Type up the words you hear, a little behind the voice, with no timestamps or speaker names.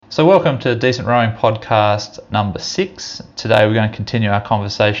So welcome to Decent Rowing Podcast number 6. Today we're going to continue our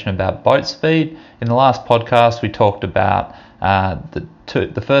conversation about boat speed. In the last podcast we talked about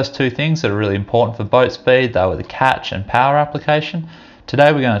the first two things that are really important for boat speed. They were the catch and power application.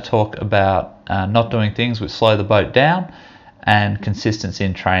 Today we're going to talk about not doing things which slow the boat down and consistency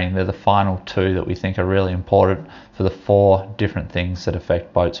in training. They're the final two that we think are really important for the 4 different things that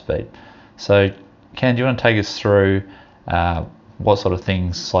affect boat speed. So Ken, do you want to take us through what sort of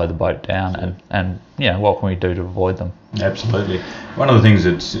things slow the boat down and what can we do to avoid them? Absolutely. One of the things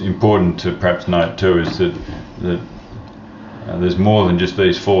that's important to perhaps note too is that there's more than just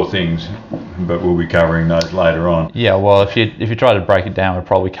these 4 things, but we'll be covering those later on. Yeah, well, if you try to break it down, we've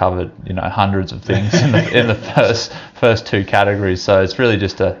probably covered hundreds of things in the first 2 categories. So it's really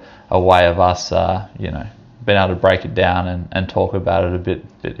just a way of us being able to break it down and talk about it a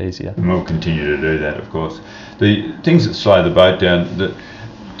bit easier. And we'll continue to do that, of course. The things that slow the boat down,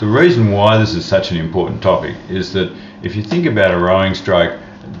 the reason why this is such an important topic is that if you think about a rowing stroke,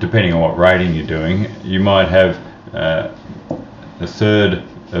 depending on what rating you're doing, you might have a third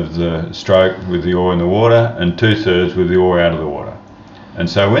of the stroke with the oar in the water and 2/3 with the oar out of the water. And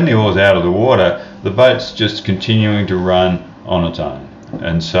so when the oar's out of the water, the boat's just continuing to run on its own.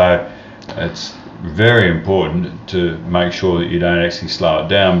 And so it's very important to make sure that you don't actually slow it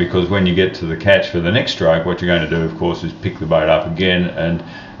down, because when you get to the catch for the next stroke, what you're going to do, of course, is pick the boat up again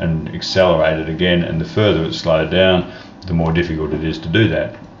and accelerate it again, and the further it's slowed down, the more difficult it is to do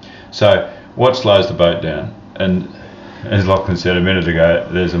that. So what slows the boat down? And as Lachlan said a minute ago,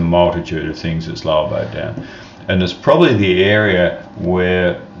 there's a multitude of things that slow a boat down, and it's probably the area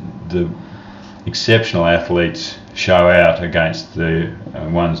where the exceptional athletes show out against the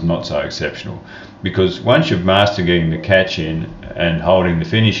ones not so exceptional. Because once you've mastered getting the catch in and holding the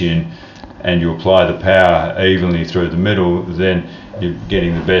finish in, and you apply the power evenly through the middle, then you're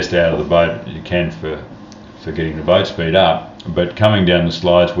getting the best out of the boat you can for getting the boat speed up. But coming down the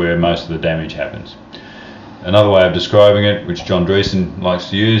slides where most of the damage happens. Another way of describing it, which John Dreesen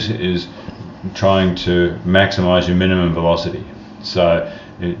likes to use, is trying to maximise your minimum velocity. So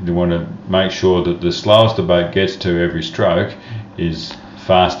you want to make sure that the slowest the boat gets to every stroke is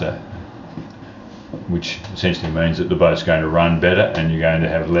faster, which essentially means that the boat's going to run better and you're going to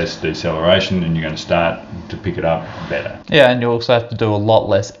have less deceleration and you're going to start to pick it up better. Yeah, and you also have to do a lot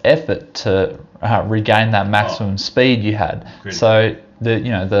less effort to regain that maximum speed you had. Critical. So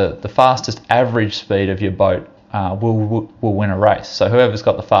the fastest average speed of your boat will win a race. So whoever's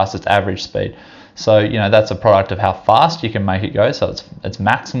got the fastest average speed. So that's a product of how fast you can make it go. So it's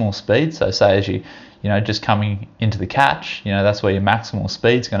maximal speed. So say as you just coming into the catch, that's where your maximal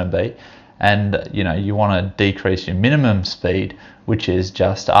speed's going to be. And you want to decrease your minimum speed, which is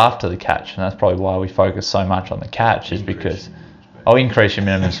just after the catch, and that's probably why we focus so much on the catch, is because increase your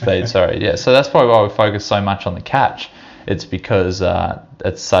minimum speed. Sorry, yeah. So that's probably why we focus so much on the catch. It's because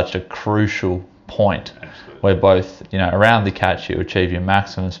it's such a crucial point. Absolutely. Where both around the catch you achieve your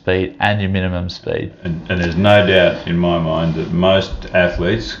maximum speed and your minimum speed. And there's no doubt in my mind that most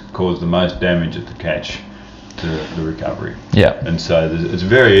athletes cause the most damage at the catch to the recovery. Yeah. And so it's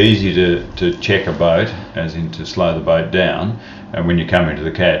very easy to check a boat, as in to slow the boat down, and when you come into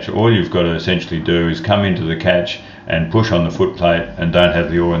the catch, all you've got to essentially do is come into the catch and push on the foot plate and don't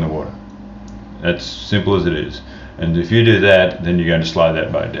have the oar in the water. That's simple as it is. And if you do that, then you're going to slow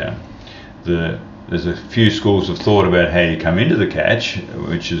that boat down. There's a few schools of thought about how you come into the catch,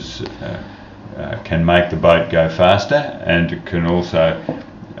 which is can make the boat go faster, and it can also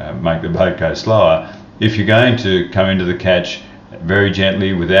make the boat go slower. If you're going to come into the catch very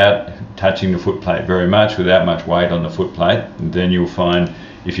gently without touching the foot plate very much, without much weight on the foot plate, then you'll find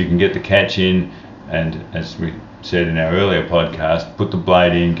if you can get the catch in, and as we said in our earlier podcast, put the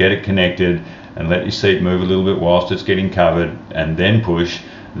blade in, get it connected, and let your seat move a little bit whilst it's getting covered, and then push,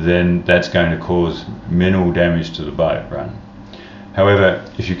 then that's going to cause minimal damage to the boat run. However,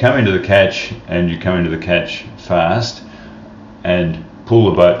 if you come into the catch and you come into the catch fast and pull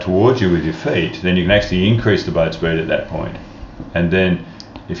the boat towards you with your feet, then you can actually increase the boat speed at that point. And then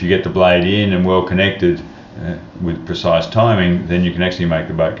if you get the blade in and well connected with precise timing, then you can actually make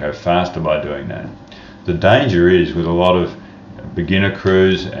the boat go faster by doing that. The danger is with a lot of beginner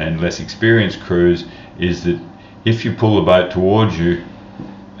crews and less experienced crews is that if you pull the boat towards you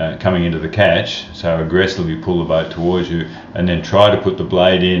coming into the catch, so aggressively pull the boat towards you and then try to put the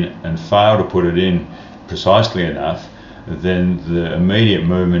blade in and fail to put it in precisely enough, then the immediate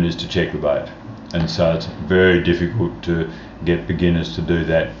movement is to check the boat. And so it's very difficult to get beginners to do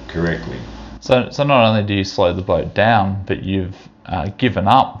that correctly. So not only do you slow the boat down, but you've given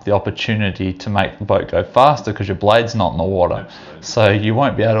up the opportunity to make the boat go faster because your blade's not in the water. Absolutely. So you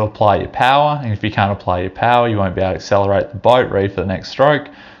won't be able to apply your power, and if you can't apply your power, you won't be able to accelerate the boat ready for the next stroke.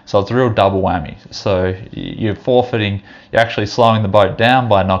 So it's a real double whammy. So you're forfeiting, you're actually slowing the boat down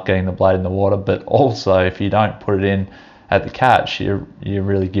by not getting the blade in the water, but also if you don't put it in at the catch, you're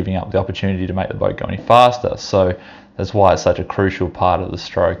really giving up the opportunity to make the boat go any faster. So that's why it's such a crucial part of the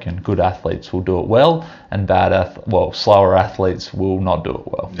stroke, and good athletes will do it well, and slower athletes will not do it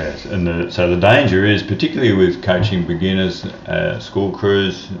well. Yes, and so the danger is, particularly with coaching beginners, school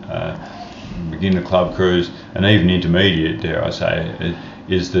crews, beginner club crews, and even intermediate, dare I say,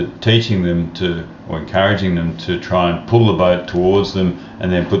 is that teaching them or encouraging them to try and pull the boat towards them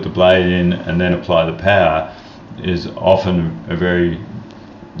and then put the blade in and then apply the power is often a very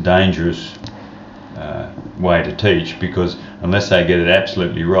dangerous way to teach, because unless they get it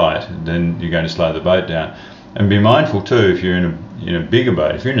absolutely right, then you're going to slow the boat down. And be mindful too, if you're in a bigger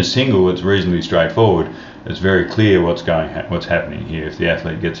boat, if you're in a single, it's reasonably straightforward. It's very clear what's happening here, if the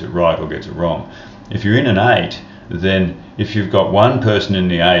athlete gets it right or gets it wrong. If you're in an 8, then if you've got one person in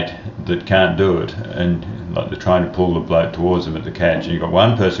the 8 that can't do it, and like they're trying to pull the boat towards them at the catch, and you've got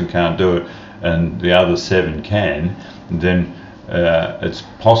one person can't do it and the other 7 can, then it's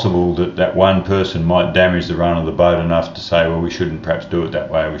possible that one person might damage the run of the boat enough to say, well, we shouldn't perhaps do it that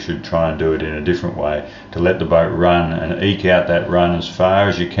way, we should try and do it in a different way, to let the boat run and eke out that run as far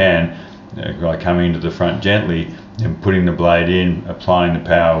as you can by coming into the front gently and putting the blade in, applying the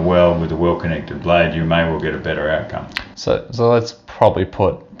power well with a well-connected blade. You may well get a better outcome. So let's probably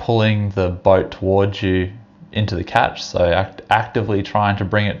put pulling the boat towards you into the catch, so actively trying to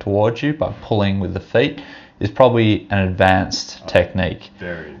bring it towards you by pulling with the feet is probably an advanced technique.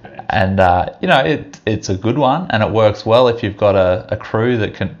 Very advanced. And it's a good one, and it works well if you've got a crew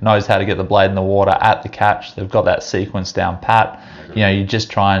that knows how to get the blade in the water at the catch. They've got that sequence down pat. You're just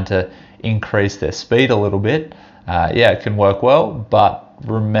trying to increase their speed a little bit. It can work well, but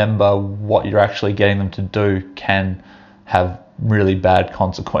remember what you're actually getting them to do can have really bad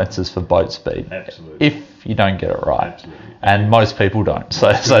consequences for boat speed. Absolutely. If you don't get it right. Absolutely. And most people don't.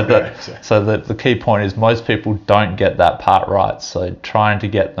 So the key point is most people don't get that part right. So trying to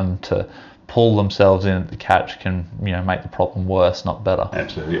get them to pull themselves in at the catch can make the problem worse, not better.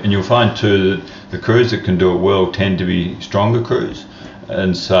 Absolutely. And you'll find too that the crews that can do it well tend to be stronger crews,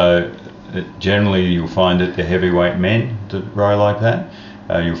 and so generally you'll find that they're heavyweight men that row like that.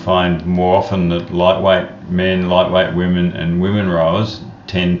 You'll find more often that lightweight men, lightweight women, and women rowers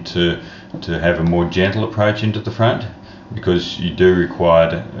tend to have a more gentle approach into the front, because you do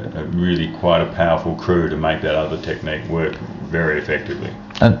require really quite a powerful crew to make that other technique work very effectively.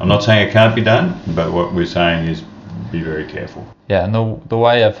 And I'm not saying it can't be done, but what we're saying is be very careful. Yeah, and the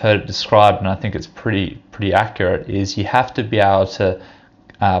way I've heard it described, and I think it's pretty accurate, is you have to be able to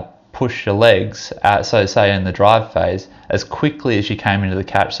push your legs out, so say in the drive phase, as quickly as you came into the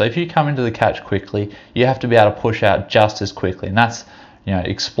catch. So if you come into the catch quickly, you have to be able to push out just as quickly, and that's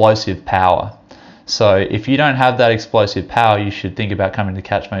explosive power. So if you don't have that explosive power, you should think about coming to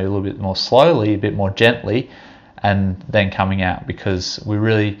catch maybe a little bit more slowly, a bit more gently, and then coming out, because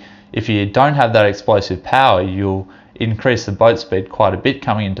if you don't have that explosive power, you'll increase the boat speed quite a bit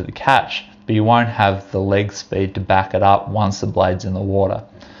coming into the catch, but you won't have the leg speed to back it up once the blade's in the water.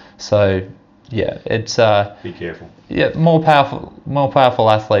 So it's be careful. More powerful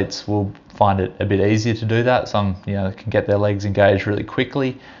athletes will find it a bit easier to do that. Some can get their legs engaged really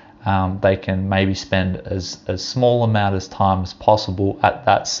quickly. They can maybe spend as small amount of time as possible at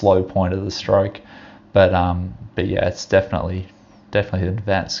that slow point of the stroke, but it's definitely an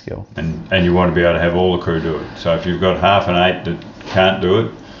advanced skill. And you want to be able to have all the crew do it. So if you've got half an 8 that can't do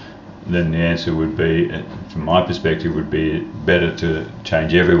it, then the answer would be, from my perspective, would be better to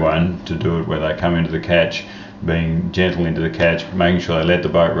change everyone to do it where they come into the catch, being gentle into the catch, making sure they let the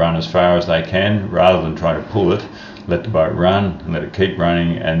boat run as far as they can, rather than try to pull it. Let the boat run and let it keep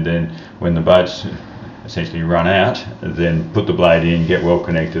running, and then when the boats essentially run out, then put the blade in, get well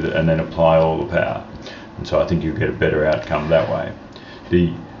connected, and then apply all the power. And so I think you'll get a better outcome that way.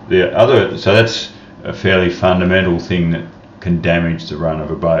 So that's a fairly fundamental thing that can damage the run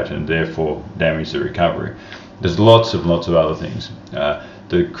of a boat and therefore damage the recovery. There's lots of other things.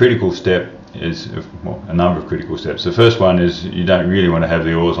 The critical step is a number of critical steps. The first one is you don't really want to have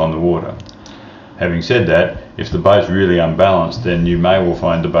the oars on the water. Having said that, if the boat's really unbalanced, then you may well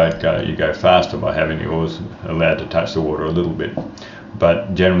find the boat go faster by having the oars allowed to touch the water a little bit.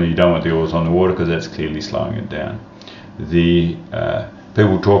 But generally you don't want the oars on the water, because that's clearly slowing it down.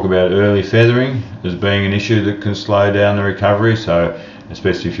 People talk about early feathering as being an issue that can slow down the recovery. So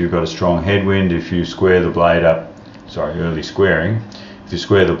especially if you've got a strong headwind, if you square the blade up early squaring. If you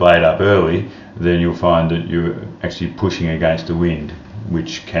square the blade up early, then you'll find that you're actually pushing against the wind,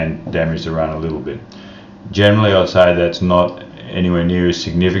 which can damage the run a little bit. Generally, I'd say that's not anywhere near as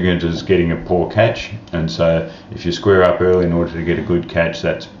significant as getting a poor catch, and so if you square up early in order to get a good catch,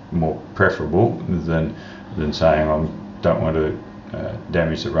 that's more preferable than saying I don't want to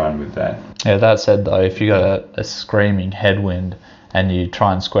damage the run with that. Yeah, that said though, if you got a screaming headwind and you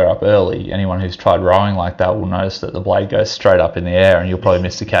try and square up early, anyone who's tried rowing like that will notice that the blade goes straight up in the air and you'll probably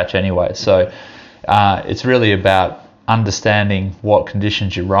miss the catch anyway. So it's really about understanding what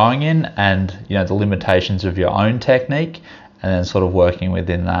conditions you're rowing in and the limitations of your own technique, and then sort of working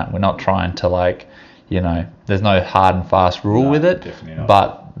within that. We're not trying to there's no hard and fast rule with it, definitely not.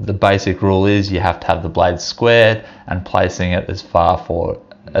 But the basic rule is you have to have the blade squared and placing it as far forward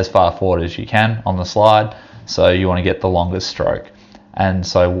as you can on the slide. So you want to get the longest stroke. And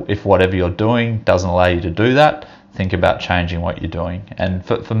so if whatever you're doing doesn't allow you to do that, think about changing what you're doing. And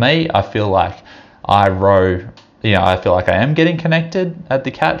for me, I feel like I row, I feel like I am getting connected at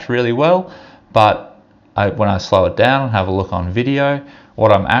the catch really well, but when I slow it down and have a look on video,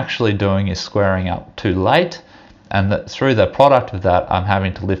 what I'm actually doing is squaring up too late, and through the product of that, I'm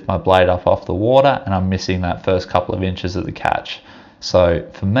having to lift my blade up off the water and I'm missing that first couple of inches of the catch. So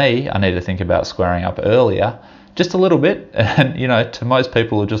for me, I need to think about squaring up earlier, just a little bit, and to most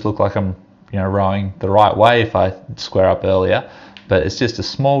people it'll just look like I'm rowing the right way if I square up earlier, but it's just a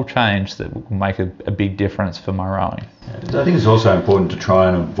small change that will make a big difference for my rowing. I think it's also important to try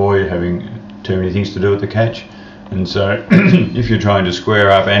and avoid having too many things to do with the catch. And so if you're trying to square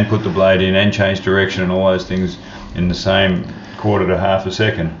up and put the blade in and change direction and all those things in the same quarter to half a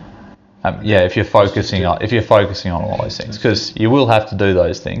second. If you're focusing on all those things, because you will have to do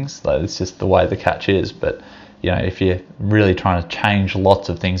those things, though it's just the way the catch is. But if you're really trying to change lots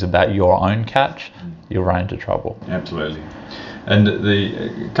of things about your own catch, you'll run into trouble. Absolutely. And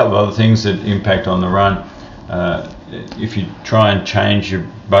a couple of other things that impact on the run. If you try and change your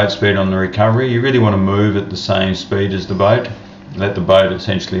boat speed on the recovery, you really want to move at the same speed as the boat. Let the boat,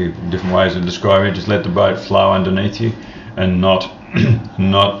 essentially, different ways of describing it, just let the boat flow underneath you and not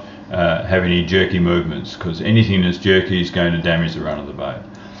have any jerky movements, because anything that's jerky is going to damage the run of the boat.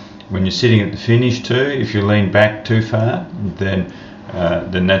 When you're sitting at the finish too, if you lean back too far, then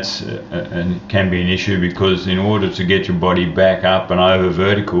that's can be an issue, because in order to get your body back up and over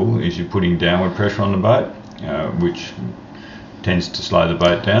vertical is you're putting downward pressure on the boat, which tends to slow the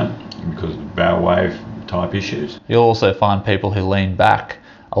boat down because of bow wave type issues. You'll also find people who lean back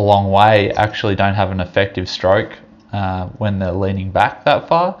a long way actually don't have an effective stroke when they're leaning back that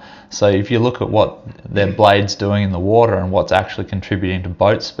far. So if you look at what their blade's doing in the water and what's actually contributing to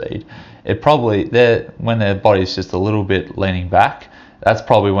boat speed, when their body's just a little bit leaning back, that's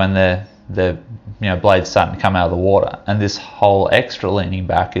probably when their blade's starting to come out of the water. And this whole extra leaning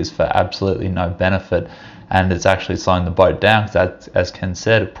back is for absolutely no benefit, and it's actually slowing the boat down, because as Ken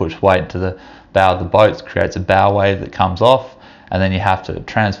said, it pushes weight into the bow of the boat, creates a bow wave that comes off, and then you have to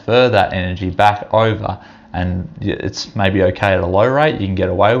transfer that energy back over. And it's maybe okay at a low rate, you can get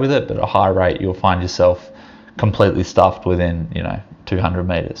away with it, but at a high rate you'll find yourself completely stuffed within 200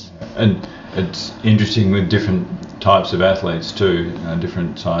 meters. And it's interesting with different types of athletes too,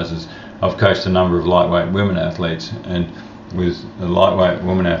 different sizes. I've coached a number of lightweight women athletes, and with a lightweight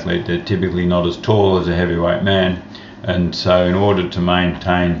woman athlete, they're typically not as tall as a heavyweight man, and so in order to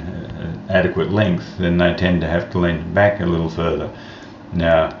maintain adequate length, then they tend to have to lean back a little further.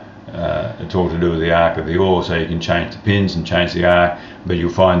 Now, it's all to do with the arc of the oar, so you can change the pins and change the arc, but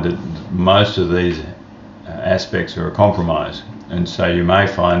you'll find that most of these aspects are a compromise. And so you may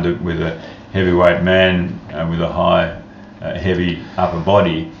find that with a heavyweight man with a high, heavy upper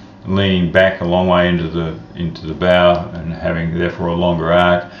body, leaning back a long way into the bow and having therefore a longer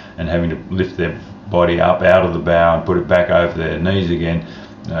arc and having to lift their body up out of the bow and put it back over their knees again,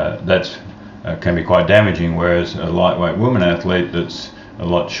 that's can be quite damaging. Whereas a lightweight woman athlete that's a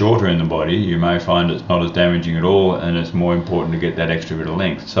lot shorter in the body, you may find it's not as damaging at all, and it's more important to get that extra bit of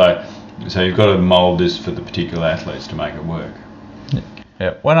length. So you've got to mould this for the particular athletes to make it work.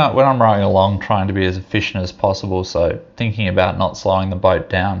 Yeah, when I'm rowing along, trying to be as efficient as possible, so thinking about not slowing the boat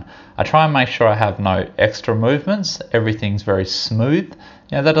down, I try and make sure I have no extra movements. Everything's very smooth.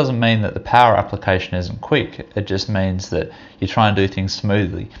 That doesn't mean that the power application isn't quick. It just means that you try and do things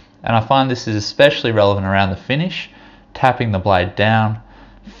smoothly. And I find this is especially relevant around the finish, tapping the blade down,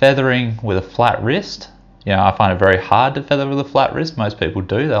 feathering with a flat wrist. I find it very hard to feather with a flat wrist. Most people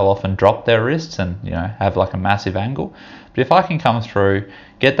do. They'll often drop their wrists and have like a massive angle. But if I can come through,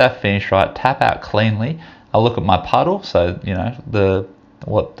 get that finish right, tap out cleanly, I'll look at my puddle. So the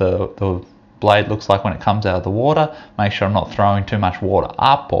blade looks like when it comes out of the water. Make sure I'm not throwing too much water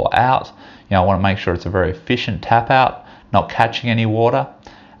up or out. I want to make sure it's a very efficient tap out, not catching any water.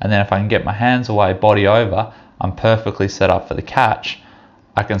 And then if I can get my hands away, body over, I'm perfectly set up for the catch.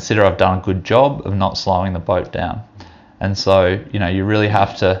 I consider I've done a good job of not slowing the boat down. And so, you really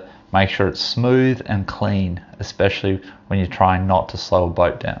have to make sure it's smooth and clean, especially when you're trying not to slow a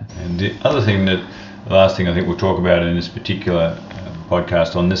boat down. And the other thing the last thing I think we'll talk about in this particular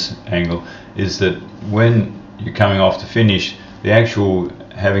podcast on this angle is that when you're coming off the finish, the actual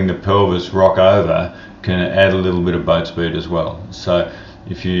having the pelvis rock over can add a little bit of boat speed as well. So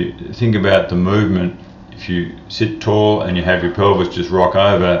if you think about the movement, if you sit tall and you have your pelvis just rock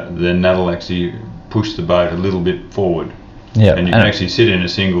over, then that'll actually push the boat a little bit forward. Yeah, and you can actually sit in a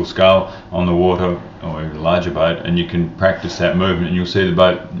single scull on the water or a larger boat, and you can practice that movement, and you'll see the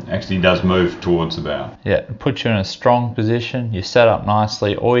boat actually does move towards the bow. Yeah, it puts you in a strong position. You're set up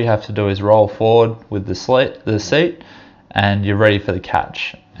nicely. All you have to do is roll forward with the seat, and you're ready for the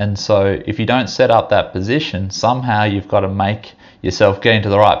catch. And so if you don't set up that position, somehow you've got to make yourself get into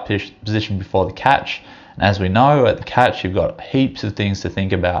the right position before the catch. And as we know, at the catch, you've got heaps of things to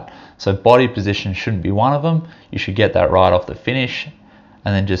think about. So body position shouldn't be one of them. You should get that right off the finish,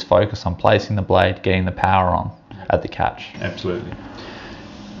 and then just focus on placing the blade, getting the power on at the catch. Absolutely.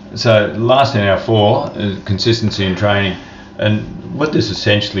 So last in our 4 is consistency in training. And what this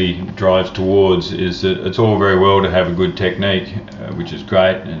essentially drives towards is that it's all very well to have a good technique, which is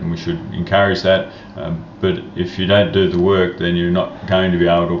great, and we should encourage that. But if you don't do the work, then you're not going to be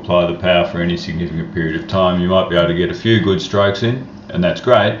able to apply the power for any significant period of time. You might be able to get a few good strokes in, and that's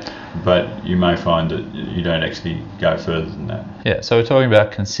great, but you may find that you don't actually go further than that. Yeah, so we're talking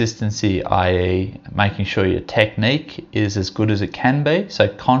about consistency, i.e. making sure your technique is as good as it can be, so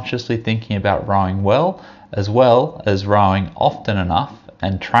consciously thinking about rowing well as rowing often enough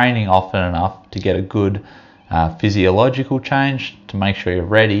and training often enough to get a good physiological change to make sure you're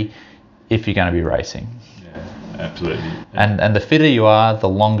ready if you're going to be racing. Yeah, absolutely. And the fitter you are, the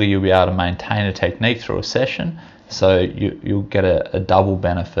longer you'll be able to maintain a technique through a session, so you'll get a double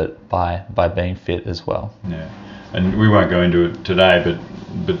benefit by being fit as well. Yeah, and we won't go into it today,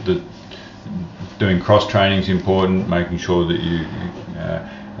 but doing cross training is important, making sure that you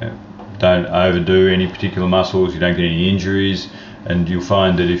don't overdo any particular muscles, you don't get any injuries, and you'll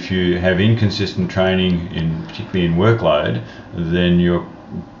find that if you have inconsistent training, particularly in workload, then you're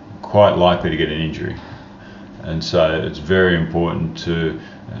quite likely to get an injury. And so it's very important to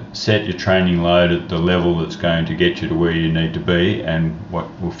set your training load at the level that's going to get you to where you need to be and what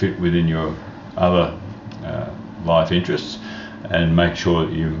will fit within your other life interests, and make sure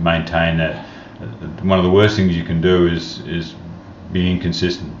that you maintain that. One of the worst things you can do is be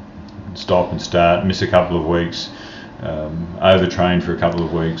inconsistent. Stop and start, miss a couple of weeks, overtrain for a couple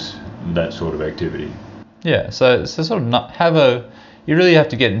of weeks, that sort of activity. Yeah, so sort of not you really have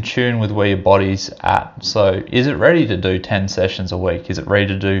to get in tune with where your body's at. So is it ready to do 10 sessions a week? Is it ready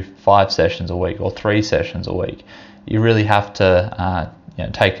to do 5 sessions a week or 3 sessions a week? You really have to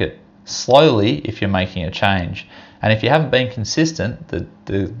take it slowly if you're making a change. And if you haven't been consistent,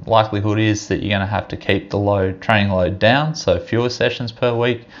 the likelihood is that you're going to have to keep the training load down, so fewer sessions per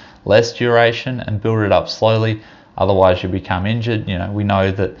week, less duration, and build it up slowly. Otherwise, you become injured. We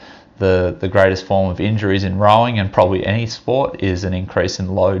know that the greatest form of injuries in rowing and probably any sport is an increase in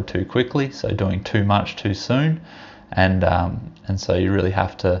load too quickly, so doing too much too soon. And so you really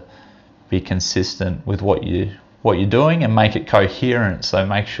have to be consistent with what you're doing and make it coherent. So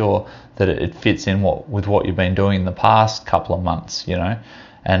make sure that it fits in with what you've been doing in the past couple of months,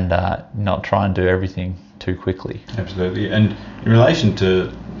 and not try and do everything too quickly. Absolutely. And in relation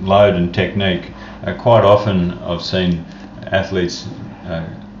to load and technique, quite often I've seen athletes,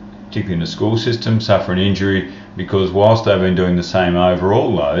 particularly in the school system, suffer an injury because whilst they've been doing the same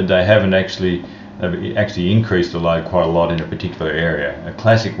overall load, they've actually increased the load quite a lot in a particular area. A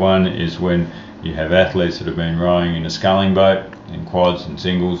classic one is when you have athletes that have been rowing in a sculling boat, in quads and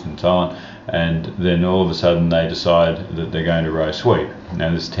singles and so on, and then all of a sudden they decide that they're going to row sweep. Now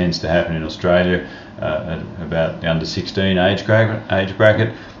this tends to happen in Australia at about the under 16 age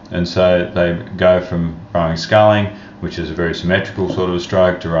bracket, and so they go from rowing sculling, which is a very symmetrical sort of a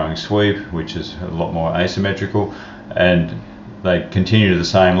stroke, to rowing sweep, which is a lot more asymmetrical, and they continue to the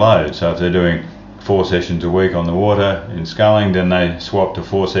same load. So if they're doing 4 sessions a week on the water in sculling, then they swap to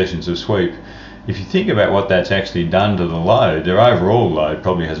 4 sessions of sweep. If you think about what that's actually done to the load, their overall load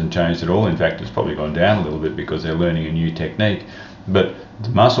probably hasn't changed at all. In fact, it's probably gone down a little bit because they're learning a new technique. But the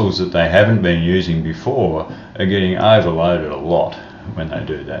muscles that they haven't been using before are getting overloaded a lot, when they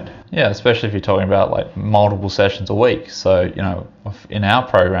do that. Yeah, especially if you're talking about like multiple sessions a week. So, you know, in our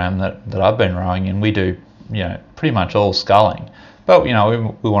program that I've been rowing in, we do, you know, pretty much all sculling. But, you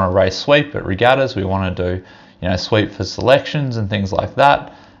know, we want to race sweep at regattas. We want to do, you know, sweep for selections and things like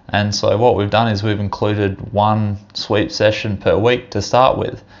that. And so what we've done is we've included one sweep session per week to start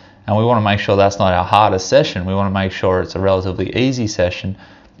with. And we want to make sure that's not our hardest session. We want to make sure it's a relatively easy session,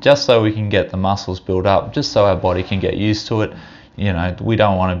 just so we can get the muscles built up, just so our body can get used to it. You know, we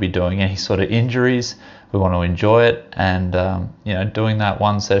don't want to be doing any sort of injuries. We want to enjoy it. And, you know, doing that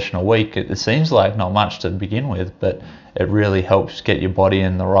one session a week, it seems like not much to begin with, but it really helps get your body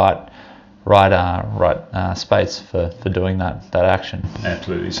in the right space for doing that action.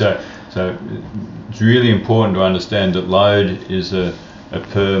 Absolutely. So it's really important to understand that load is a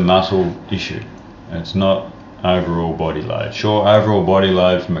per muscle issue. It's not overall body load. Sure, overall body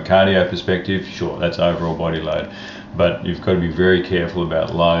load from a cardio perspective, sure, that's overall body load. But you've got to be very careful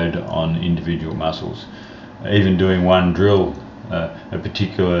about load on individual muscles. Even doing one drill, a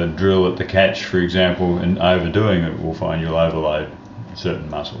particular drill at the catch, for example, and overdoing it will find you'll overload certain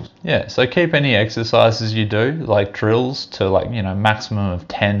muscles. Yeah, so keep any exercises you do, like drills, to like, you know, maximum of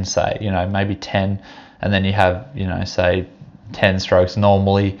 10, say, you know, maybe 10, and then you have, you know, say 10 strokes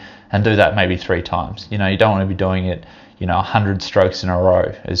normally, and do that maybe 3 times. You know, you don't want to be doing it, you know, 100 strokes in a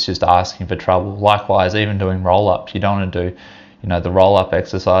row. It's just asking for trouble. Likewise, even doing roll-ups, you don't want to do, you know, the roll-up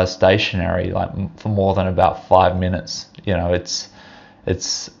exercise stationary, like for more than about 5 minutes. You know, it's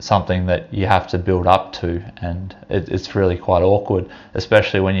something that you have to build up to, and it's really quite awkward,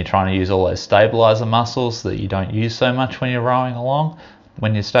 especially when you're trying to use all those stabilizer muscles that you don't use so much when you're rowing along,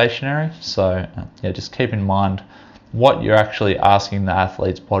 when you're stationary. So yeah, just keep in mind what you're actually asking the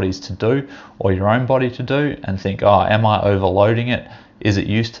athlete's bodies to do, or your own body to do, and think, oh, am I overloading it? Is it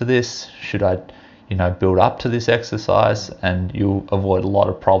used to this? Should I, you know, build up to this exercise? And you'll avoid a lot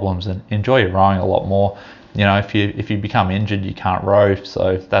of problems and enjoy your rowing a lot more. You know, if you become injured, you can't row,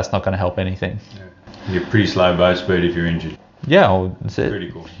 so that's not going to help anything. Yeah. You're pretty slow boat speed if you're injured. Yeah, well, that's it.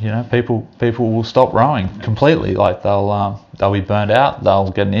 Critical. You know, people will stop rowing completely. Like they'll be burned out,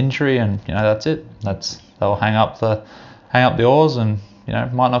 they'll get an injury, and you know that's it. They'll hang up the oars, and you know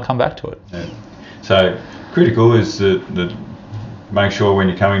might not come back to it. Yeah. So critical is that make sure when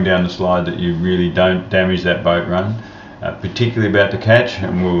you're coming down the slide that you really don't damage that boat run. Particularly about the catch,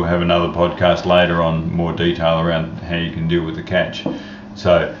 and we'll have another podcast later on more detail around how you can deal with the catch.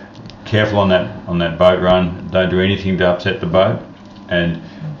 So careful on that boat run. Don't do anything to upset the boat, and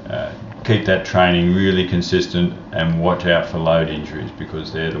keep that training really consistent, and watch out for load injuries,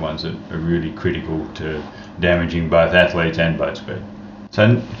 because they're the ones that are really critical to damaging both athletes and boat speed.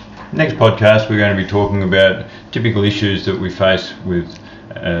 So next podcast we're going to be talking about typical issues that we face with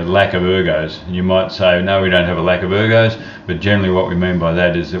lack of ergos. You might say, no, we don't have a lack of ergos, but generally what we mean by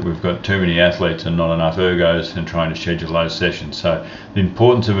that is that we've got too many athletes and not enough ergos, and trying to schedule those sessions. So the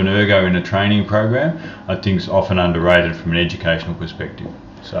importance of an ergo in a training program, I think, is often underrated from an educational perspective.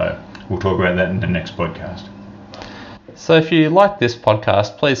 So we'll talk about that in the next podcast. So if you like this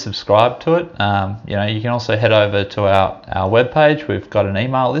podcast, please subscribe to it. You know, you can also head over to our webpage. We've got an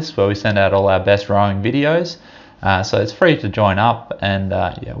email list where we send out all our best rowing videos. So it's free to join up, and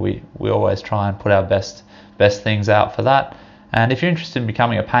yeah, we always try and put our best things out for that. And if you're interested in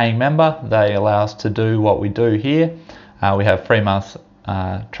becoming a paying member, they allow us to do what we do here. We have 3-month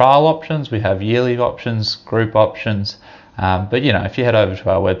trial options, we have yearly options, group options. But you know, if you head over to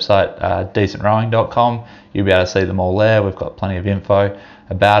our website, decentrowing.com, you'll be able to see them all there. We've got plenty of info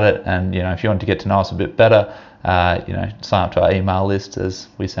about it, and you know, if you want to get to know us a bit better, you know, sign up to our email list, as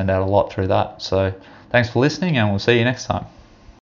we send out a lot through that. So thanks for listening, and we'll see you next time.